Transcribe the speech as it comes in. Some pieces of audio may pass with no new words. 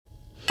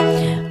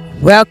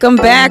Welcome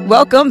back,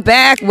 welcome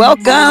back,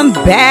 welcome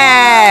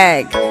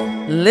back.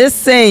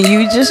 Listen,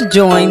 you just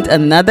joined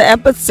another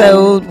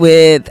episode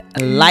with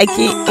Like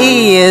It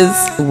Is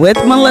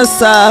with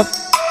Melissa,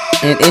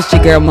 and it's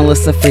your girl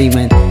Melissa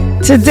Freeman.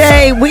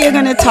 Today we are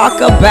going to talk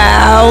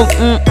about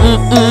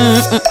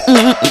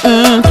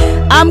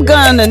I'm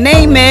going to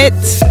name it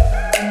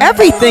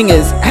Everything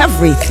is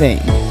Everything.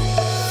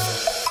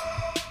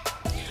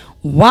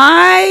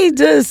 Why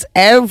does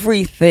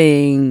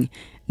everything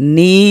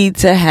need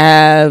to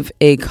have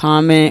a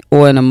comment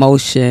or an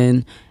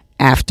emotion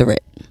after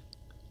it?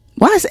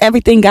 Why has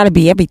everything got to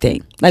be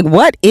everything? Like,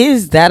 what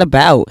is that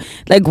about?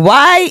 Like,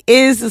 why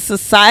is the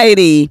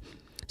society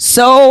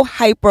so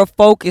hyper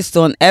focused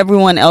on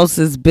everyone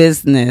else's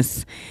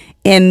business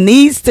and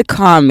needs to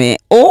comment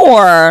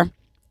or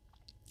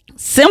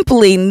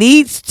simply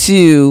needs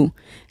to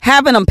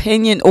have an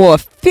opinion or a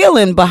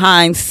feeling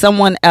behind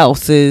someone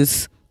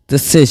else's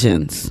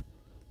decisions?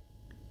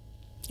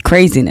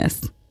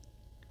 Craziness.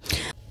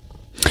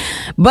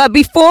 But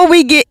before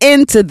we get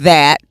into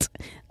that,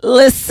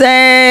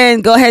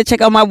 listen, go ahead and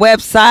check out my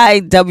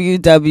website,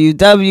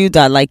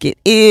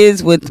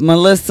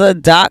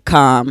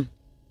 www.likeItiswithmelissa.com.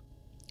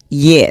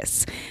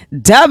 Yes,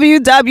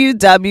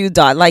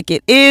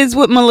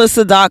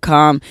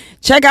 www.likeItiswithmelissa.com.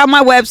 Check out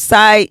my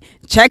website.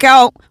 Check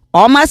out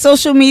all my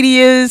social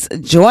medias.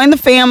 Join the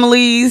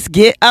families.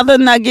 Get other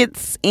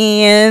nuggets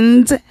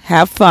and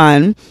have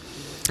fun.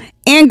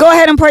 And go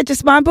ahead and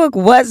purchase my book,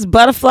 What's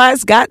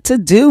Butterflies Got to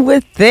Do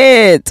with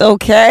It?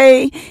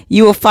 Okay?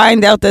 You will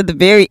find out at the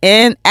very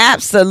end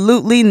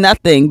absolutely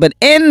nothing. But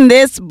in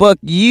this book,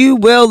 you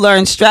will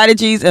learn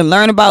strategies and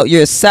learn about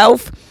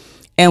yourself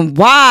and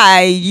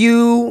why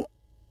you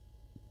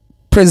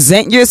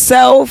present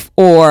yourself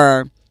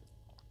or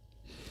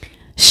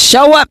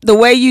show up the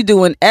way you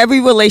do in every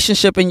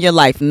relationship in your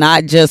life,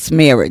 not just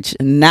marriage.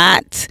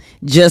 Not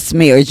just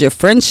marriage. Your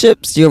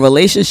friendships, your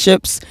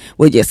relationships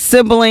with your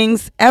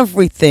siblings,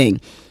 everything.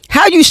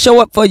 How you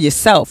show up for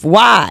yourself.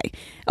 Why?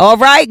 All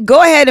right.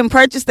 Go ahead and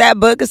purchase that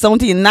book. It's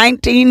only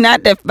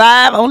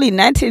 $19.95. Only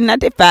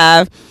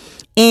 $19.95.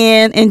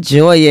 And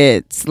enjoy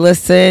it.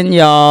 Listen,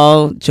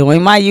 y'all.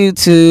 Join my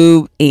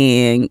YouTube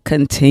and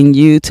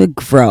continue to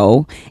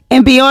grow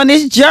and be on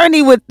this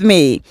journey with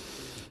me.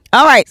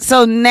 All right,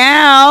 so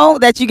now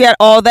that you got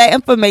all that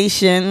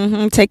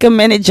information, take a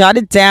minute, jot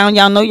it down.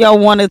 Y'all know y'all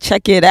want to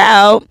check it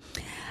out.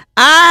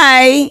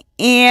 I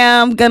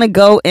am going to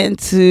go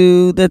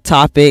into the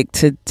topic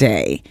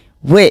today,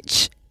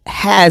 which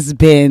has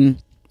been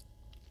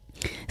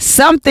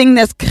something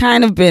that's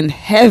kind of been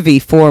heavy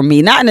for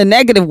me. Not in a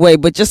negative way,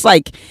 but just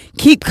like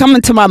keep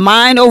coming to my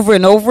mind over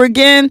and over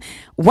again.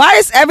 Why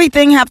does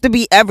everything have to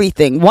be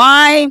everything?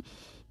 Why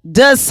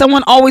does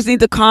someone always need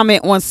to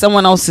comment on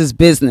someone else's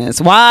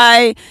business?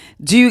 Why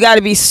do you got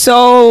to be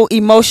so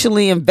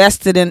emotionally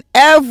invested in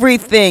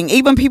everything,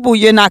 even people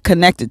you're not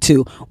connected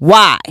to?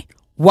 Why?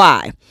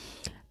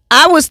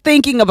 I was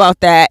thinking about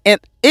that, and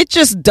it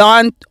just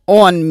dawned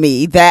on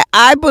me that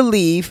I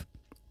believe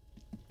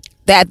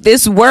that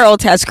this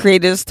world has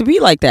created us to be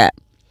like that.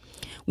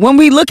 When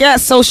we look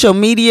at social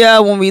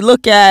media, when we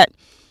look at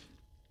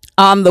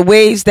the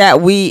ways that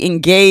we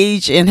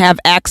engage and have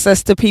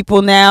access to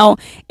people now,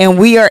 and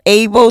we are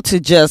able to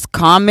just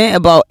comment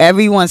about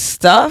everyone's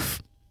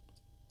stuff,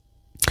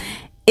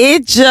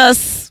 it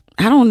just,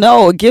 I don't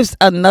know, it gives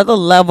another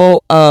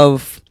level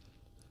of,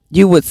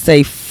 you would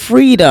say,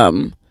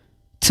 freedom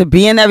to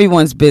be in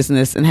everyone's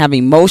business and have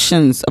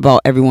emotions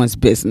about everyone's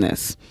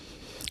business.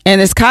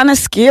 And it's kind of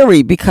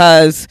scary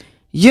because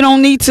you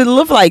don't need to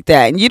live like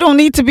that, and you don't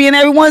need to be in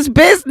everyone's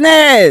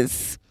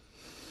business.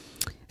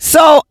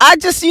 So I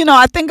just,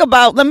 I think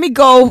about, let me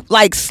go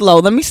like slow.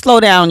 Let me slow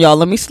down, y'all.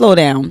 Let me slow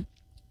down.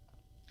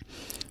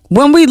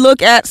 When we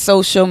look at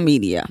social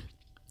media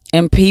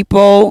and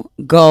people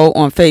go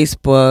on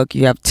Facebook,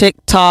 you have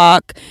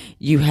TikTok,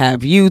 you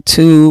have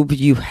YouTube,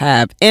 you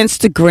have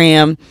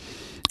Instagram,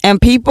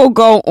 and people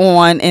go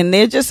on and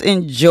they're just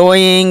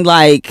enjoying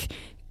like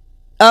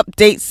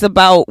updates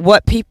about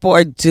what people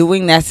are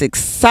doing that's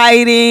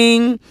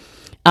exciting.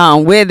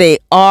 Where they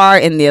are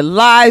in their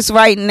lives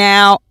right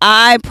now.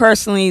 I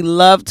personally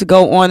love to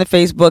go on to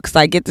Facebook because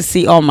I get to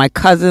see all my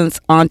cousins,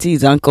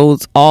 aunties,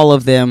 uncles, all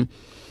of them,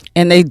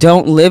 and they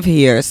don't live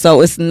here. So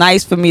it's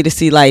nice for me to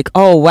see like,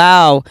 oh,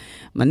 wow,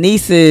 my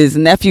nieces,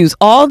 nephews,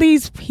 all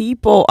these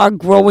people are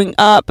growing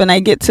up, and I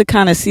get to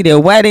kind of see their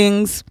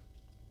weddings.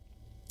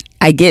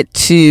 I get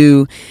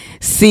to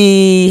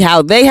see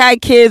how they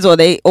had kids or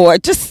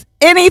just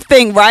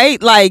anything,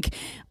 right? Like,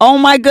 oh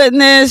my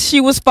goodness,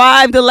 she was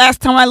 5 the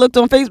last time I looked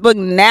on Facebook.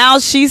 Now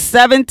she's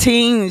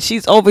 17.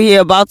 She's over here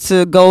about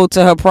to go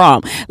to her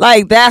prom.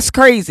 Like, that's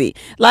crazy.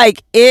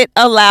 Like, it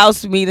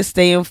allows me to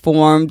stay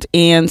informed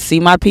and see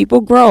my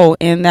people grow,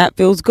 and that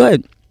feels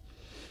good.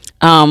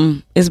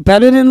 It's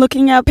better than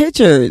looking at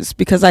pictures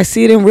because I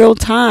see it in real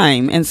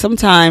time. And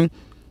sometimes,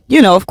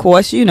 of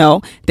course,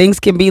 things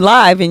can be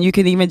live and you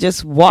can even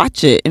just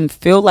watch it and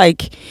feel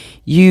like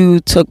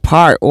you took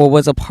part or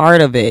was a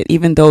part of it,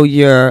 even though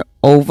you're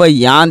over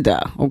yonder.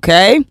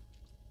 Okay.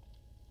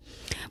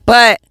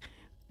 But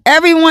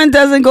everyone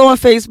doesn't go on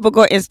Facebook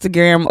or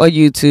Instagram or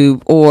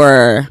YouTube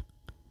or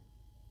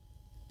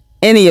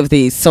any of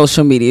these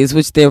social medias,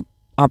 which there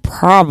are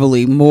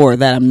probably more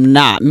that I'm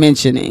not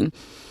mentioning.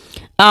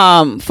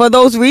 For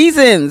those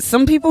reasons,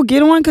 some people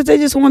get on because they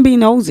just want to be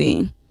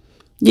nosy.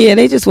 Yeah,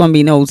 they just want to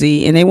be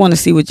nosy, and they want to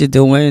see what you're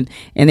doing,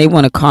 and they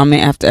want to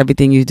comment after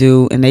everything you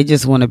do, and they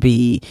just want to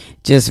be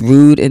just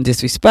rude and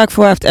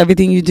disrespectful after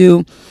everything you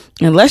do.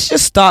 And let's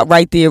just start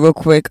right there real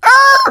quick.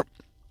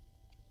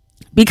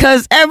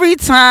 Because every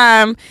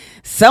time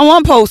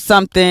someone posts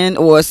something,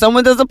 or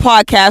someone does a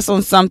podcast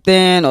on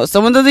something, or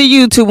someone does a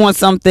YouTube on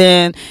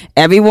something,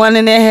 everyone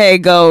in their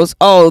head goes,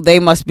 oh, they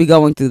must be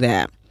going through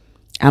that.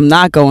 I'm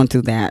not going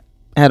through that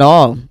at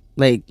all.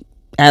 Like,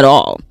 at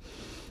all.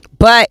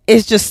 But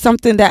it's just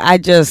something that I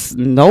just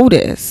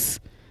notice.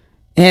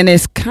 And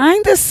it's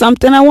kind of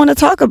something I want to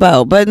talk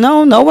about. But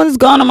no one's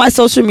gone on my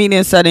social media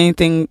and said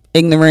anything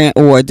ignorant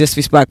or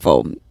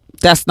disrespectful.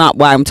 That's not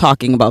why I'm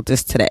talking about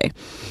this today.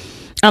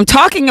 I'm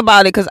talking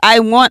about it because I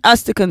want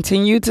us to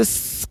continue to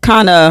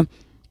kind of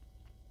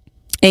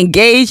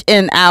engage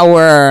in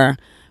our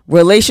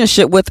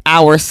relationship with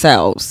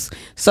ourselves.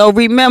 So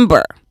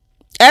remember,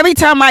 every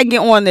time I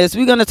get on this,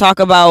 we're going to talk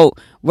about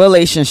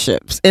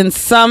relationships in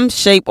some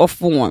shape or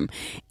form.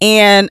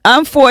 And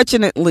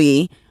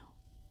unfortunately,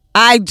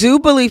 I do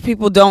believe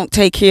people don't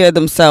take care of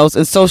themselves,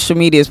 and social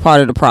media is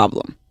part of the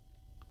problem.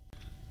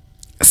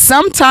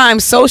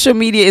 Sometimes social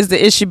media is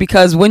the issue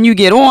because when you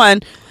get on,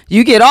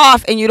 you get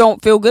off and you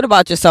don't feel good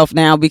about yourself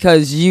now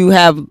because you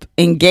have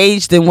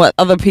engaged in what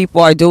other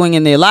people are doing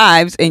in their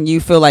lives and you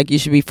feel like you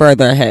should be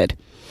further ahead.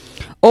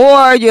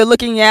 Or you're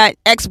looking at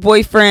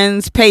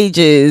ex-boyfriend's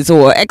pages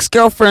or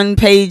ex-girlfriend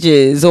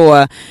pages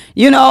or,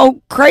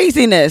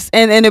 craziness.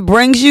 And it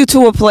brings you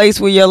to a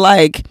place where you're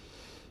like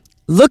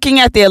looking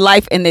at their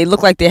life and they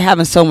look like they're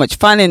having so much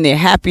fun and they're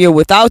happier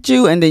without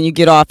you. And then you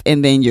get off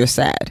and then you're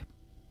sad.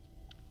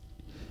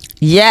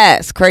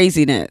 Yes,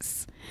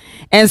 craziness.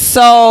 And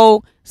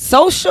so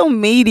social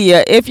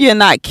media, if you're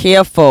not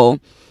careful,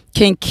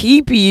 can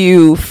keep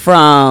you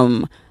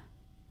from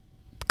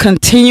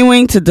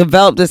continuing to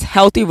develop this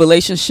healthy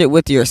relationship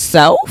with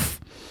yourself.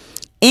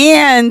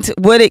 And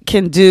what it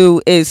can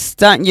do is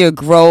stunt your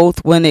growth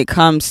when it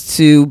comes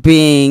to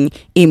being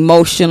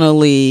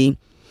emotionally,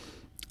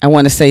 I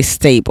want to say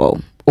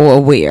stable or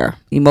aware.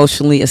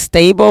 Emotionally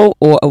stable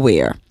or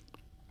aware.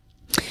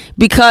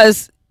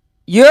 Because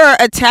you're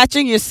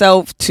attaching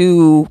yourself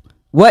to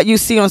what you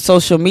see on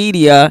social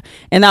media,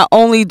 and not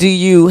only do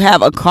you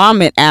have a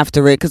comment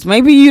after it, because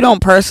maybe you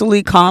don't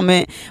personally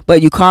comment,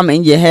 but you comment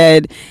in your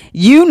head,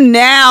 you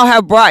now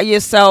have brought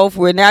yourself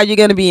where now you're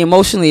going to be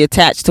emotionally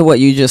attached to what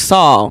you just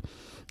saw.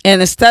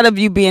 And instead of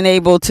you being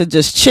able to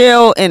just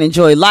chill and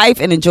enjoy life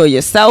and enjoy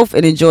yourself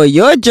and enjoy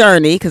your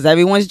journey, because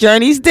everyone's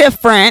journey is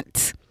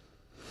different,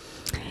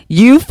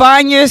 you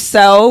find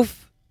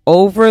yourself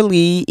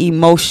overly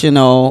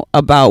emotional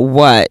about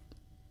what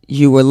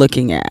you were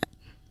looking at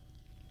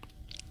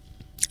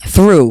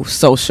through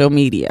social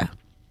media.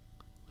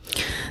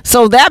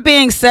 So that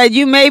being said,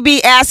 you may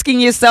be asking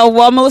yourself,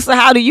 well, Melissa,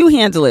 how do you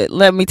handle it?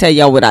 Let me tell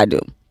y'all what I do.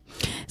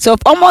 So if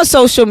I'm on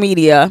social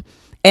media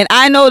and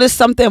I notice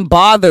something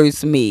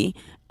bothers me,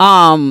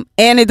 and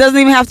it doesn't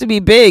even have to be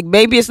big.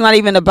 Maybe it's not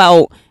even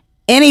about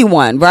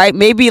anyone, right?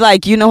 Maybe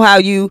like, how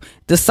you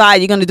decide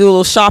you're going to do a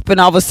little shopping,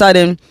 all of a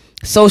sudden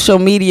social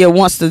media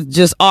wants to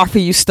just offer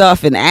you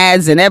stuff and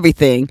ads and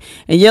everything.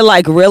 And you're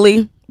like,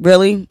 really?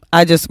 Right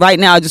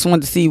now I just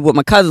wanted to see what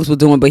my cousins were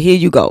doing, but here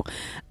you go.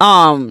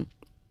 And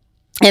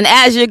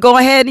as you go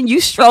ahead and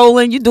you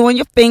strolling, you doing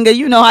your finger,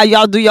 you know how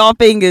y'all do y'all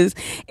fingers.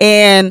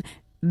 And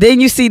then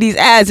you see these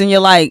ads and you're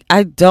like,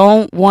 I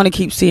don't want to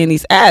keep seeing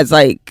these ads.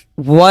 Like,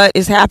 what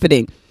is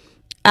happening?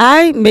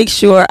 I make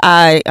sure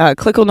I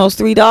click on those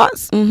three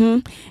dots.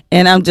 And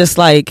I'm just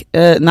like,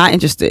 not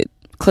interested.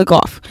 Click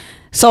off.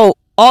 So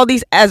all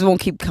these ads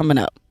won't keep coming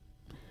up.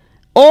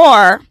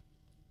 Or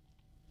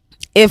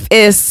if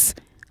it's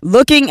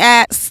looking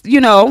at,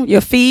 your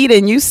feed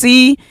and you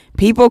see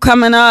people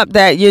coming up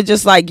that you're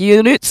just like,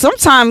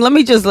 sometimes let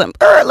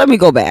me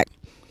go back.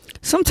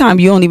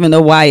 Sometimes you don't even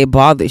know why it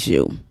bothers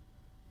you.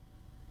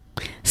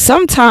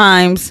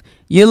 Sometimes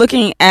you're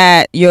looking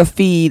at your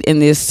feed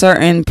and there's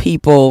certain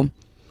people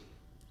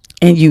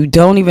and you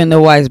don't even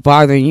know why it's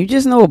bothering you. You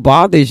just know it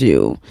bothers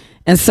you.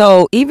 And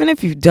so even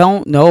if you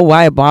don't know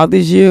why it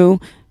bothers you,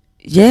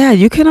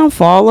 you can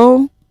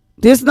unfollow.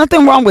 There's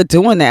nothing wrong with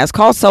doing that. It's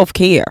called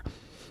self-care.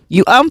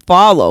 You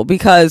unfollow,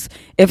 because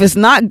if it's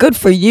not good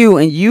for you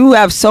and you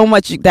have so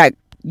much that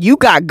you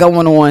got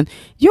going on,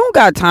 you don't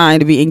got time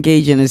to be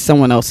engaging in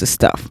someone else's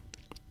stuff.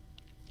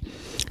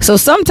 So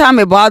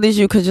sometimes it bothers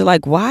you because you're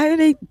like, why are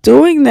they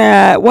doing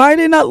that? Why are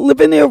they not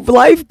living their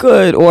life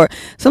good? Or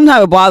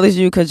sometimes it bothers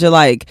you because you're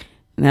like,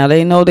 now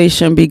they know they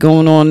shouldn't be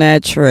going on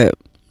that trip.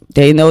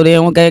 They know they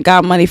don't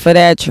got money for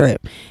that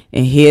trip.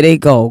 And here they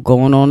go,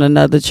 going on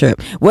another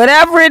trip.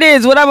 Whatever it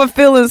is, whatever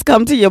feelings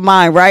come to your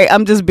mind, right?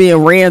 I'm just being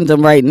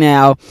random right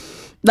now.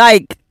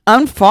 Like,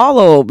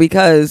 unfollow,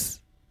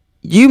 because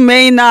you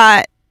may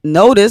not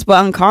notice,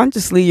 but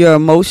unconsciously your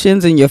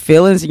emotions and your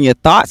feelings and your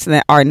thoughts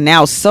that are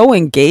now so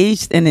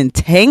engaged and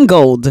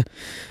entangled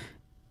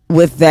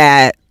with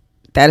that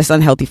is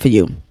unhealthy for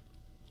you.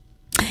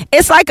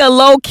 It's like a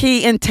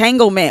low-key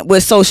entanglement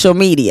with social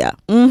media.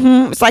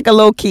 It's like a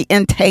low-key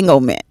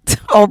entanglement.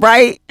 All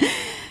right.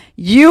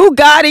 You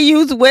got to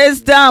use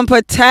wisdom.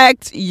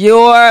 Protect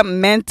your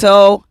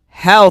mental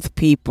health,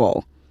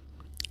 people.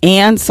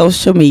 And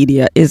social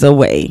media is a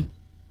way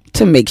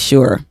to make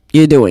sure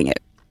you're doing it.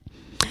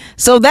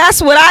 So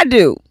that's what I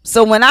do.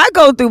 So when I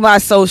go through my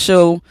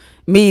social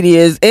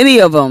medias, any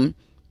of them,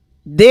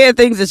 there are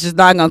things that's just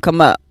not going to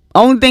come up.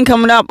 Only thing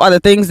coming up are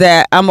the things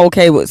that I'm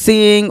okay with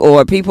seeing,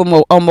 or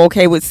people I'm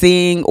okay with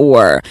seeing,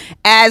 or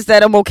ads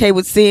that I'm okay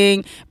with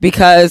seeing,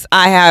 because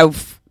I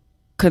have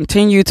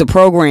continued to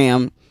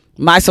program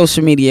my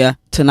social media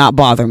to not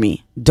bother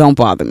me. Don't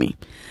bother me.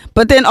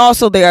 But then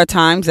also there are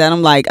times that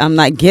I'm like, I'm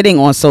not getting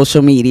on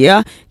social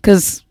media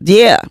because,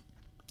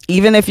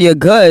 even if you're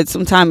good,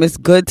 sometimes it's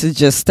good to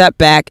just step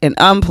back and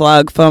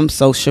unplug from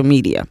social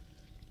media.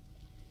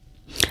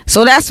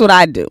 So that's what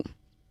I do.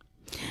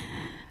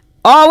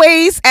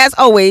 As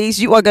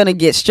always, you are going to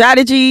get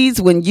strategies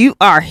when you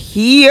are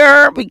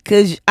here,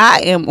 because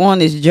I am on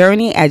this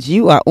journey as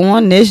you are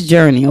on this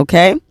journey,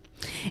 okay?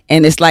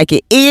 And it's like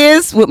it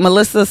is with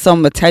Melissa, so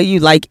I'm going to tell you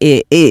like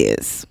it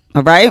is,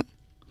 all right?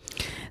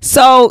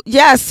 So,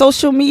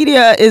 social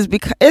media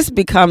it's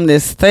become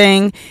this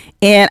thing,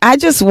 and I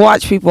just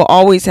watch people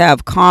always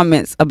have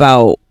comments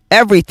about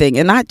everything,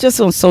 and not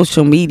just on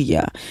social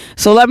media.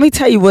 So let me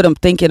tell you what I'm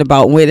thinking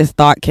about, where this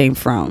thought came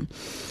from.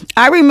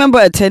 I remember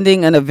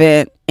attending an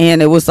event,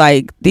 and it was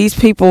like these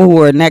people who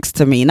were next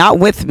to me, not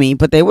with me,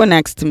 but they were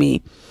next to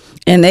me,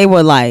 and they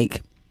were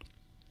like,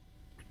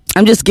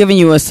 I'm just giving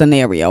you a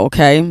scenario,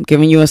 okay? I'm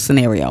giving you a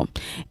scenario.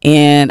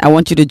 And I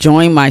want you to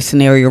join my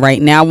scenario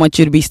right now. I want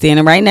you to be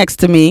standing right next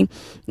to me,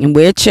 and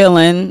we're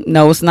chilling.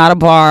 No, it's not a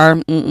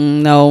bar.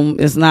 No,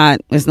 it's not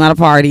a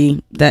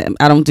party. That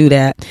I don't do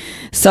that.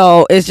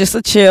 So it's just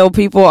a chill.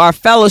 People are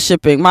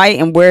fellowshipping, right?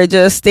 And we're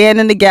just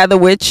standing together.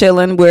 We're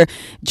chilling. We're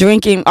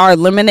drinking our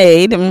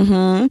lemonade.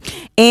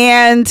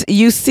 And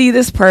you see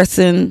this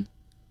person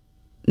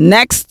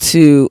next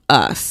to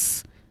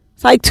us.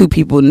 It's like two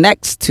people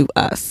next to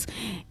us.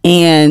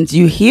 And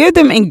you hear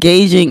them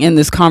engaging in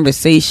this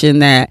conversation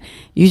that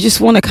you just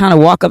want to kind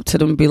of walk up to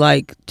them and be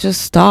like,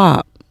 just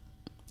stop.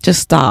 Just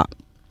stop.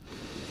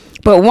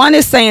 But one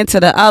is saying to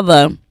the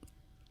other,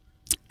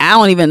 I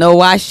don't even know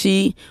why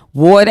she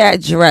wore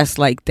that dress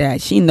like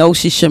that. She knows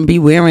she shouldn't be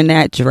wearing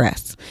that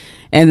dress.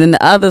 And then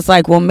the other's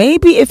like, well,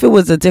 maybe if it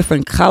was a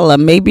different color,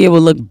 maybe it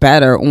would look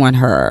better on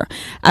her.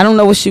 I don't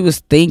know what she was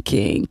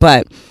thinking,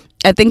 but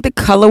I think the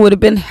color would have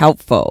been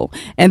helpful.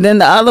 And then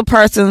the other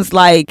person's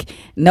like,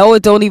 no,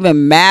 it don't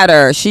even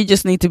matter. She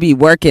just needs to be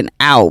working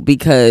out,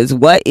 because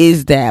what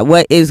is that?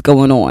 What is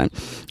going on?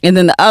 And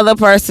then the other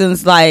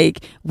person's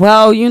like,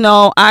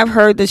 well, I've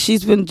heard that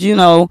she's been,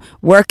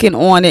 working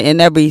on it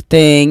and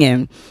everything,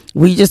 and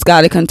we just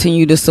got to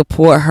continue to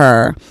support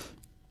her.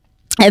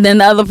 And then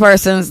the other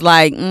person's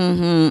like,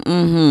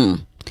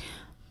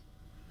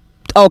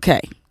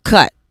 okay,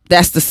 cut.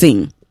 That's the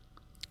scene.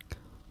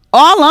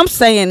 All I'm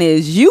saying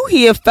is, you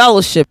here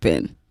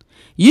fellowshipping.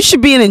 You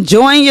should be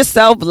enjoying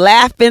yourself,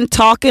 laughing,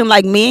 talking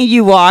like me and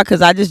you are,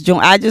 because I just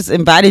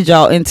invited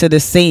y'all into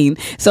the scene.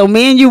 So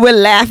me and you, we're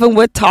laughing,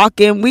 we're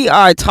talking. We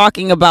are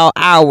talking about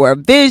our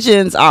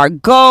visions, our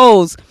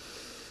goals,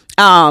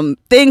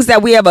 things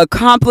that we have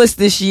accomplished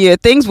this year,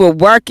 things we're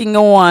working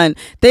on,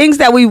 things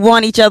that we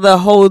want each other,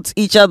 hold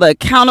each other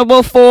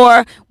accountable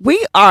for.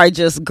 We are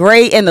just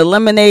great, and the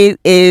lemonade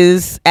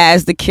is,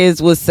 as the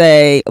kids would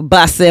say,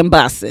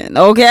 bussin',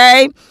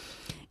 okay?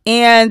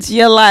 And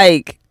you're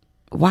like,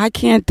 why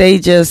can't they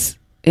just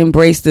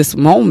embrace this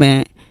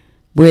moment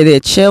where they're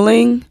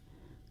chilling,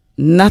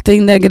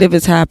 nothing negative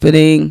is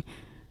happening,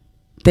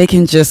 they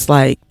can just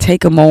like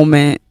take a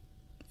moment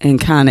and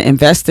kind of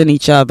invest in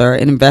each other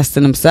and invest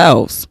in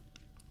themselves?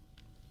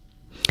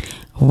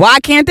 Why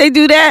can't they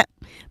do that?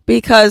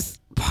 Because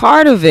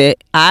part of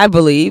it, I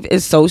believe,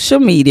 is social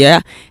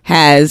media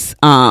has,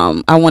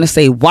 I want to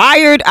say,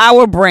 wired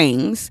our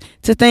brains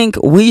to think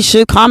we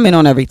should comment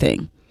on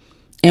everything.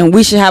 And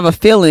we should have a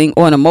feeling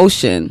or an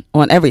emotion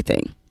on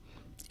everything.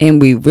 And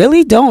we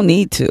really don't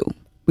need to.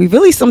 We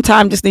really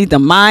sometimes just need to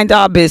mind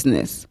our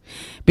business,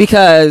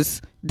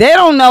 because they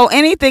don't know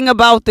anything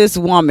about this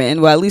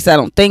woman. Well, at least I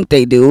don't think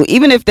they do.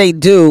 Even if they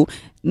do,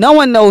 no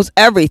one knows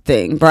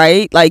everything,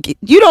 right? Like,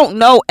 you don't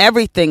know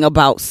everything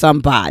about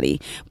somebody.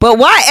 But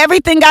why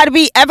everything got to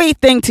be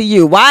everything to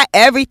you? Why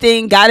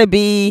everything got to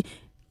be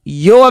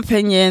your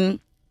opinion,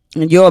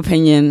 and your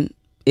opinion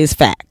is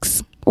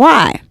facts?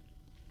 Why?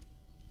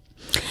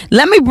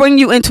 Let me bring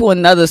you into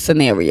another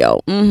scenario.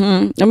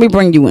 Let me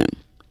bring you in.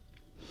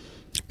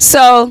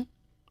 So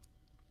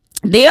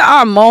there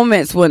are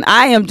moments when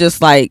I am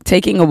just like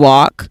taking a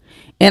walk,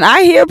 and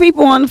I hear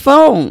people on the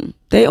phone.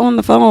 They on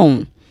the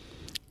phone.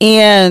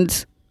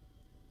 And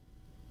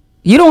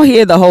you don't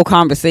hear the whole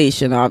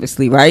conversation,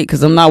 obviously, right?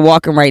 Because I'm not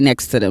walking right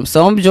next to them.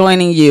 So I'm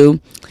joining you.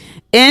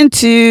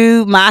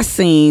 into my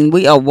scene.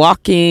 We are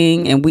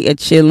walking and we are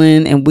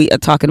chilling and we are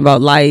talking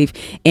about life.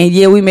 And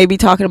yeah, we may be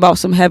talking about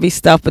some heavy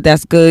stuff, but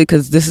that's good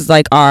because this is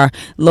like our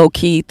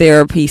low-key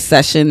therapy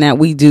session that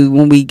we do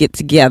when we get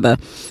together.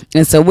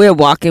 And so we're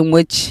walking,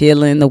 we're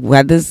chilling, the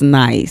weather's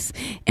nice.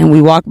 And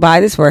we walk by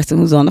this person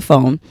who's on the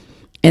phone.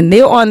 And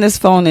they're on this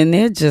phone and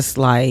they're just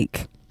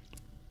like...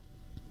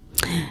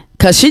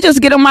 Cause she just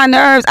get on my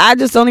nerves. I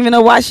just don't even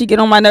know why she get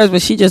on my nerves,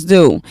 but she just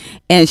do.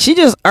 And she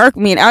just irk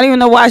me. And I don't even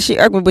know why she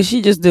irk me, but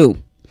she just do.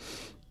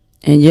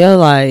 And you're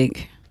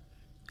like,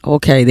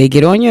 okay, they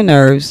get on your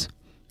nerves.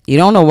 You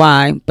don't know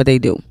why, but they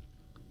do.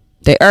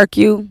 They irk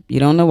you. You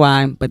don't know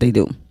why, but they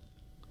do.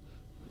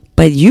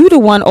 But you the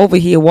one over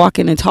here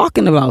walking and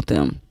talking about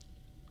them.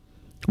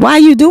 Why are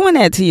you doing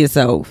that to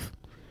yourself?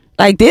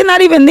 Like, they're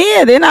not even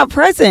there. They're not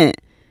present.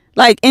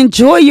 Like,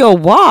 enjoy your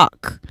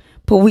walk.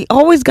 But we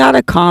always got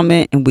to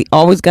comment and we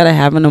always got to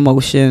have an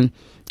emotion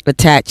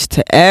attached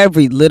to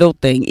every little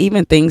thing,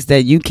 even things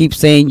that you keep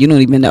saying you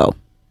don't even know.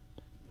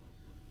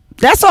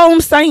 That's all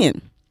I'm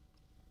saying.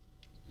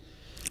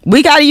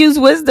 We got to use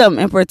wisdom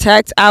and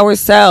protect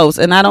ourselves.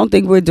 And I don't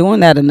think we're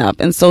doing that enough.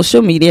 And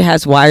social media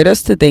has wired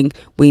us to think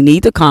we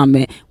need to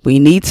comment, we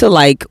need to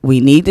like, we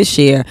need to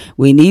share,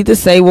 we need to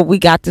say what we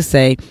got to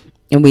say.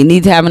 And we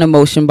need to have an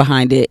emotion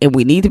behind it. And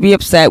we need to be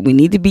upset. We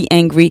need to be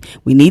angry.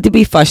 We need to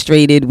be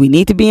frustrated. We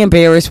need to be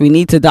embarrassed. We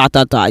need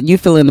to ... You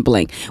fill in the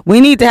blank.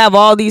 We need to have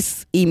all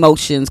these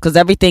emotions because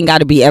everything got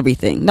to be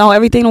everything. No,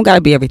 everything don't got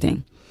to be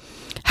everything.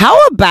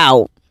 How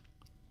about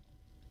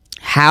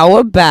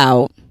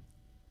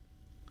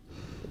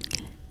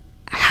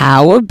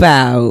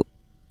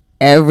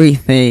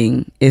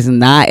everything is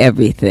not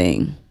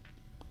everything?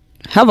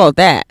 How about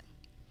that?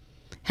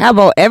 How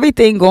about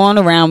everything going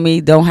around me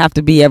don't have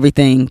to be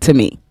everything to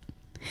me?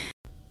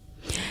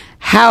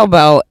 How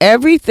about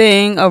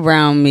everything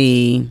around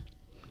me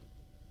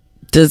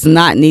does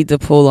not need to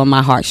pull on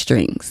my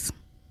heartstrings?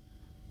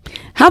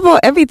 How about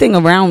everything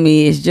around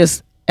me is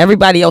just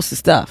everybody else's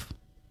stuff?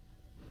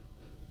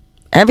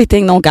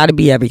 Everything don't got to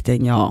be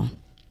everything, y'all.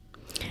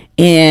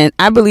 And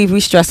I believe we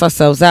stress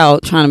ourselves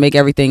out trying to make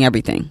everything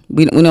everything.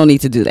 We don't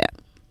need to do that.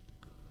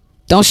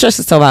 Don't stress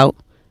yourself out.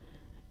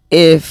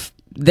 If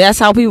that's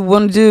how people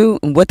want to do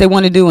and what they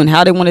want to do and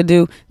how they want to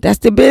do, that's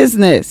their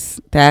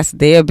business. That's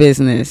their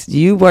business.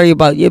 You worry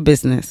about your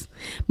business.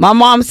 My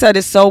mom said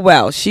it so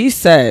well. She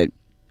said,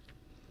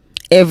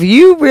 if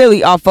you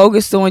really are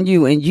focused on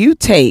you and you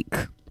take...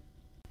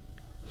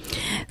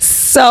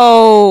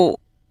 So,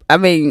 I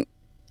mean,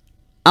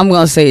 I'm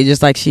going to say it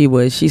just like she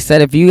would. She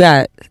said, if you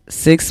got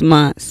 6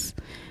 months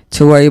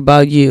to worry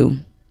about you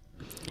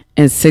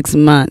and 6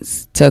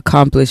 months to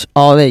accomplish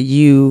all that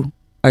you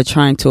are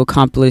trying to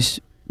accomplish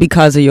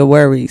because of your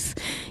worries,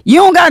 you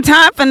don't got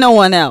time for no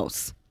one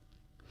else.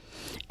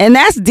 And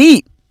that's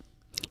deep.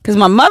 Because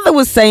my mother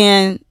was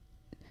saying,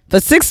 for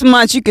 6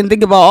 months, you can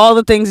think about all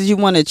the things that you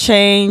want to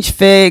change,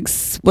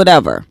 fix,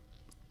 whatever.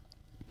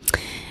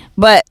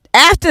 But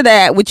after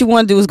that, what you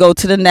want to do is go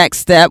to the next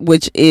step,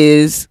 which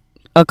is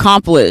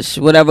accomplish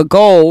whatever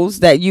goals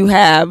that you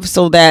have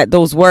so that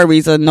those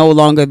worries are no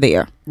longer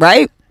there,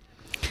 right?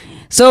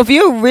 So if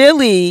you're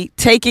really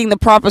taking the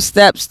proper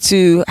steps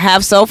to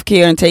have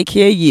self-care and take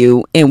care of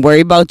you and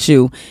worry about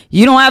you,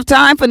 you don't have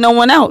time for no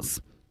one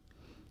else.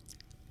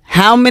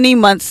 How many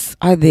months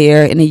are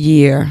there in a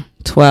year?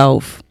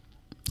 12.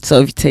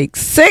 So if you take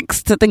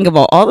 6 to think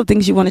about all the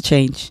things you want to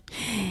change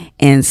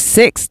and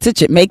 6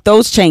 to make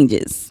those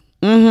changes,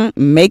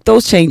 make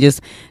those changes,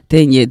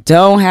 then you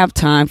don't have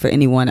time for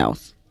anyone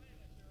else.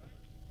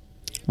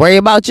 Worry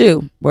about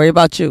you. Worry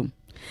about you.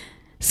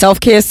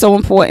 Self-care is so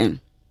important.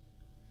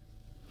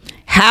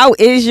 How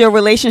is your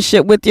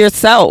relationship with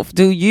yourself?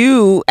 Do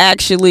you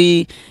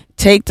actually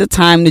take the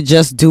time to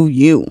just do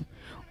you?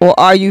 Or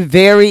are you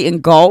very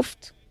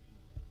engulfed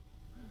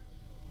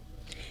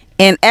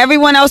in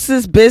everyone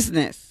else's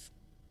business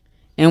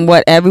and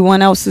what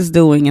everyone else is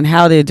doing and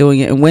how they're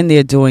doing it and when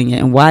they're doing it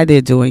and why they're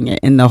doing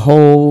it and the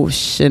whole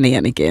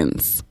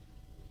shenanigans?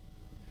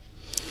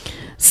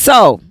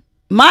 So,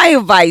 my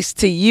advice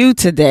to you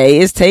today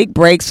is take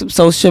breaks from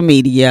social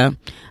media,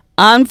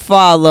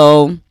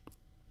 unfollow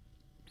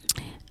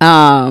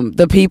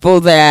the people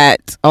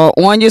that are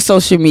on your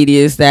social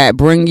medias that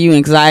bring you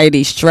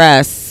anxiety,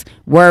 stress,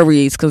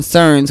 worries,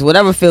 concerns,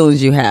 whatever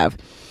feelings you have.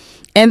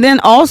 And then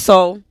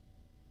also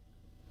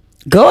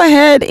go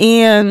ahead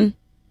and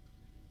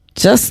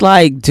just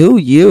like do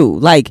you.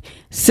 Like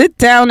sit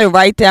down and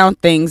write down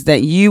things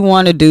that you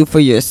want to do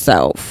for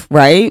yourself,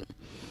 right?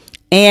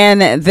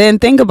 And then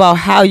think about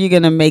how you're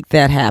going to make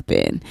that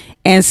happen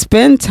and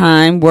spend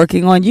time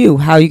working on you.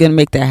 How are you going to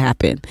make that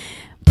happen?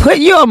 Put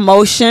your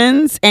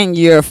emotions and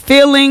your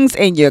feelings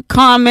and your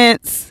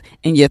comments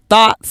and your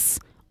thoughts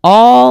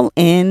all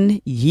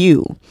in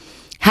you.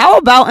 How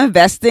about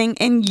investing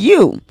in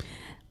you?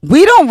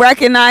 We don't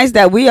recognize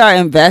that we are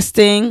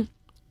investing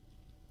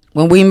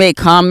when we make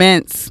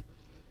comments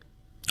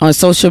on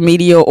social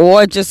media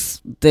or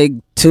just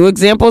the 2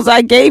 examples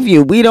I gave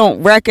you. We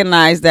don't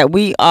recognize that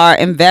we are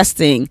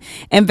investing.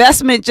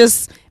 Investment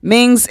just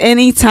means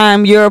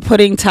anytime you're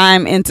putting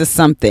time into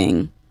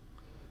something.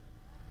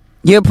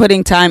 You're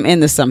putting time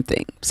into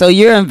something. So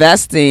you're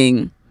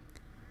investing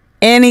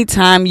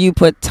anytime you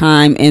put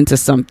time into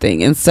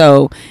something. And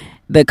so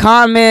the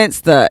comments,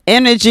 the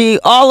energy,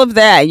 all of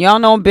that. Y'all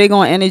know I'm big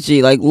on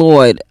energy. Like,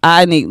 Lord,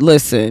 I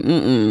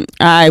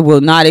will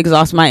not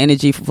exhaust my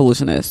energy for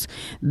foolishness.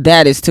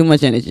 That is too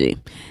much energy.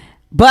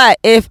 But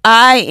if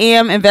I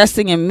am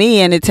investing in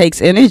me and it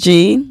takes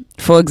energy,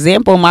 for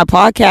example, my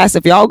podcast,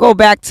 if y'all go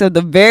back to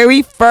the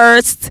very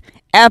first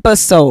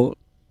episode,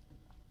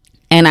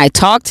 and I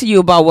talked to you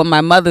about what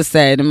my mother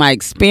said and my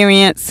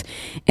experience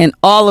and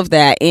all of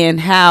that, and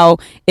how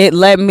it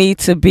led me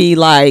to be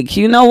like,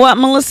 you know what,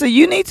 Melissa,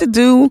 you need to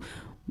do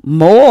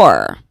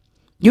more.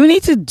 You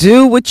need to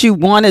do what you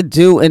want to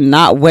do and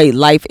not wait.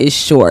 Life is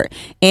short.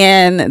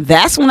 And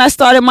that's when I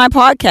started my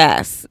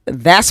podcast.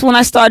 That's when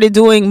I started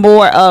doing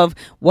more of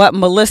what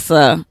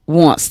Melissa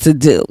wants to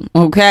do.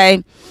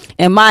 Okay.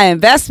 And my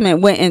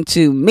investment went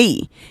into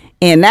me.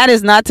 And that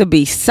is not to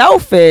be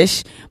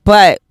selfish,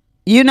 but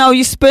you know,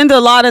 you spend a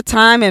lot of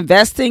time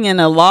investing in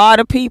a lot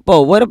of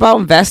people. What about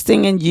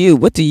investing in you?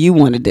 What do you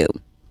want to do?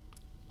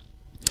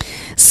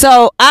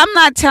 So I'm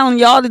not telling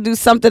y'all to do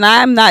something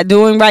I'm not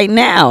doing right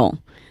now.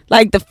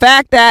 Like the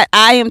fact that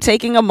I am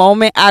taking a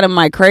moment out of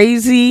my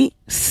crazy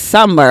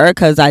summer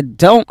because I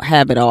don't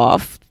have it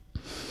off.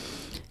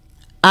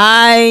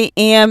 I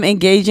am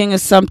engaging in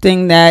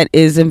something that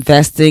is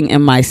investing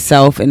in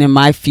myself and in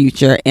my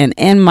future and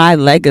in my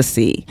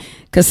legacy.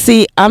 Because,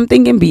 see, I'm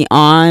thinking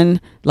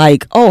beyond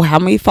like, oh, how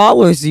many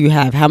followers do you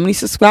have? How many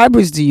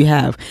subscribers do you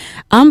have?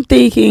 I'm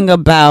thinking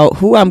about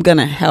who I'm going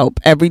to help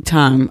every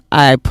time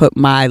I put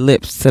my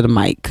lips to the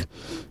mic.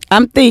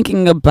 I'm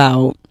thinking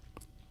about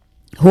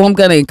who I'm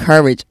going to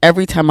encourage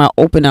every time I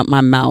open up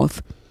my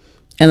mouth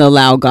and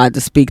allow God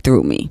to speak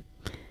through me.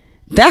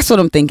 That's what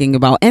I'm thinking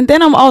about. And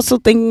then I'm also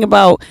thinking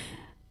about,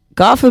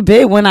 God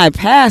forbid, when I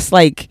pass,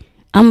 like,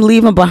 I'm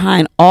leaving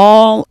behind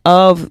all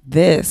of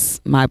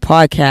this, my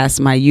podcast,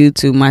 my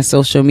YouTube, my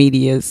social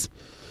medias,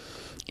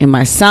 and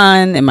my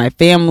son, and my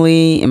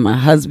family, and my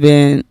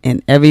husband,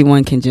 and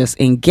everyone can just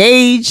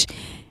engage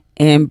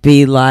and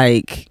be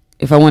like,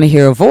 if I want to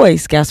hear her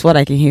voice, guess what?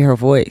 I can hear her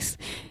voice.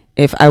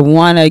 If I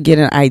want to get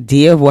an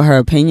idea of what her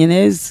opinion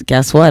is,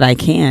 guess what? I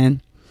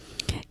can.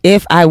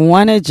 If I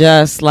want to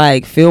just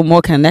like feel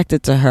more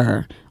connected to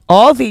her,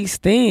 all these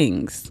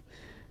things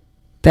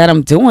that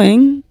I'm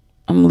doing,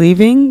 I'm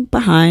leaving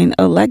behind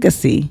a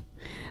legacy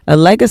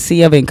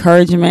of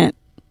encouragement,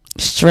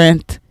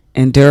 strength,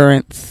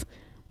 endurance,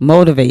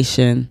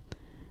 motivation,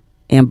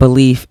 and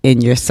belief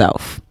in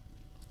yourself.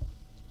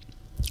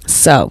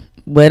 So,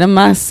 what am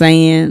I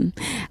saying?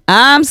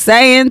 I'm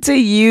saying to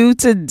you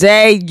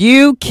today,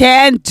 you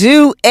can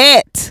do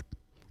it.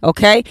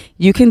 Okay?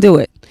 You can do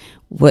it.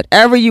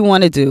 Whatever you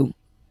want to do,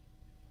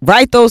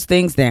 write those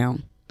things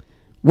down.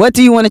 What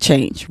do you want to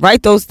change?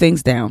 Write those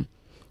things down.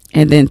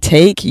 And then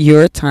take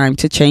your time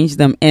to change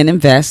them and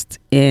invest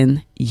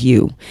in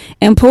you.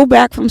 And pull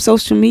back from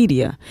social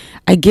media.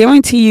 I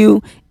guarantee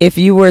you, if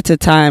you were to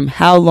time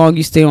how long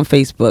you stay on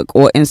Facebook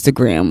or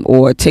Instagram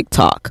or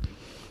TikTok,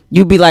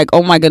 you'd be like,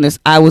 oh my goodness,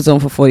 I was on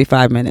for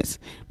 45 minutes.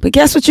 But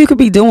guess what you could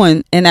be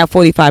doing in that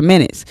 45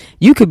 minutes?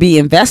 You could be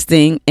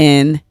investing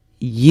in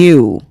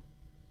you.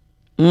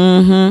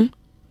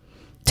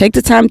 Take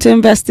the time to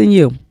invest in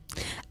you.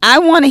 I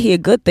want to hear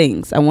good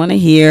things. I want to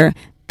hear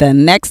the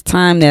next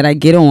time that I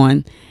get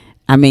on.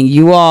 I mean,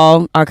 you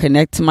all are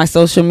connected to my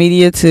social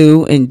media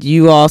too. And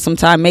you all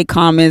sometimes make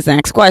comments,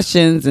 ask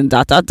questions and ...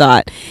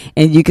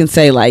 And you can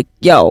say like,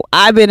 yo,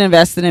 I've been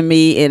investing in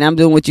me and I'm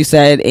doing what you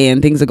said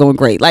and things are going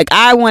great. Like,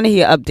 I want to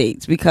hear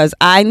updates because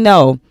I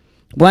know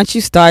once you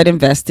start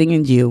investing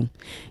in you,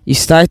 you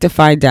start to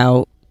find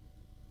out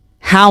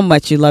how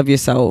much you love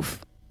yourself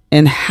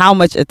and how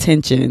much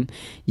attention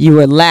you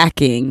are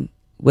lacking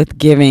with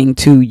giving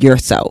to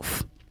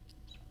yourself.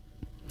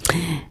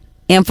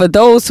 And for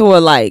those who are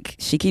like,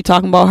 she keep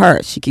talking about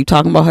her, she keep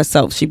talking about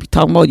herself, she be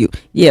talking about you.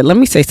 Yeah, let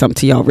me say something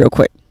to y'all real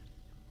quick.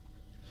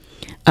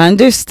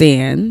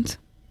 Understand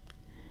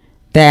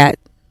that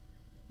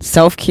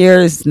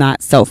self-care is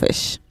not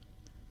selfish.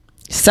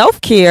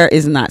 Self-care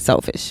is not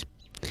selfish.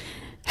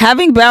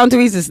 Having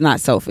boundaries is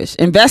not selfish.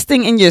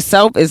 Investing in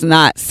yourself is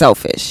not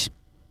selfish.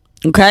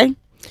 Okay?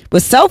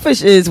 But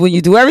selfish is when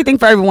you do everything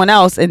for everyone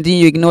else and then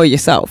you ignore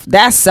yourself.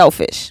 That's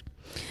selfish.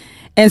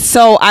 And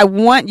so I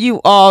want you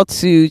all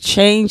to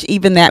change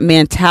even that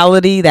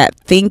mentality, that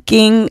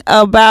thinking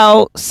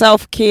about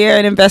self-care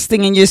and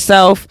investing in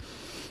yourself,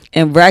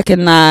 and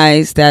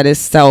recognize that it's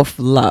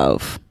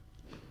self-love.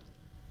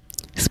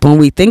 So when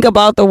we think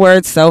about the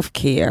word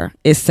self-care,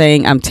 it's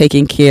saying I'm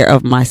taking care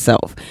of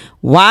myself.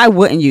 Why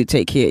wouldn't you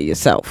take care of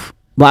yourself?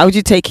 Why would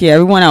you take care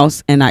of everyone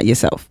else and not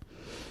yourself?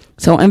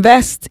 So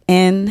invest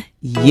in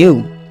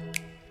you.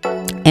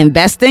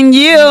 Invest in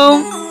you.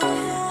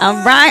 All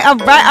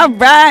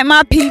right,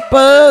 my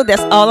people.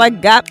 That's all I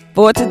got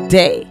for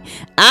today.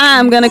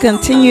 I'm going to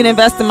continue to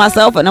invest in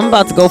myself, and I'm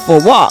about to go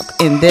for a walk,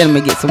 and then I'm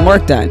going to get some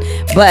work done.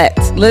 But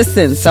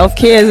listen,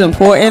 self-care is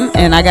important,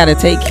 and I got to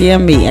take care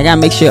of me. I got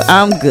to make sure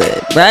I'm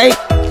good, right?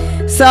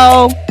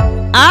 So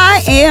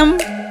I am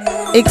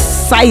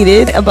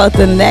excited about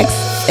the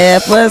next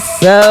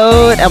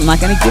episode. I'm not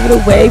going to give it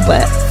away,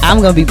 but I'm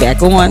going to be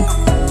back on.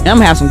 I'm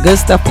going to have some good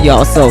stuff for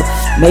y'all. So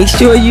make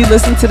sure you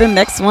listen to the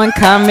next one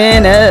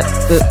coming up.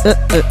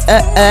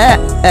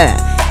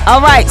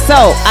 All right,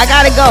 so I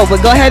got to go.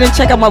 But go ahead and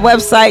check out my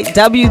website,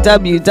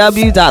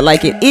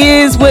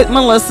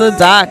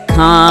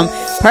 www.likeitIswithmelissa.com.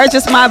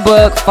 Purchase my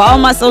book. Follow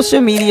my social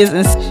medias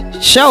and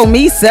show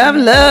me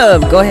some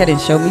love. Go ahead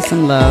and show me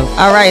some love.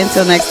 All right,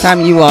 until next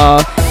time, you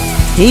all.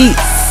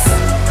 Peace.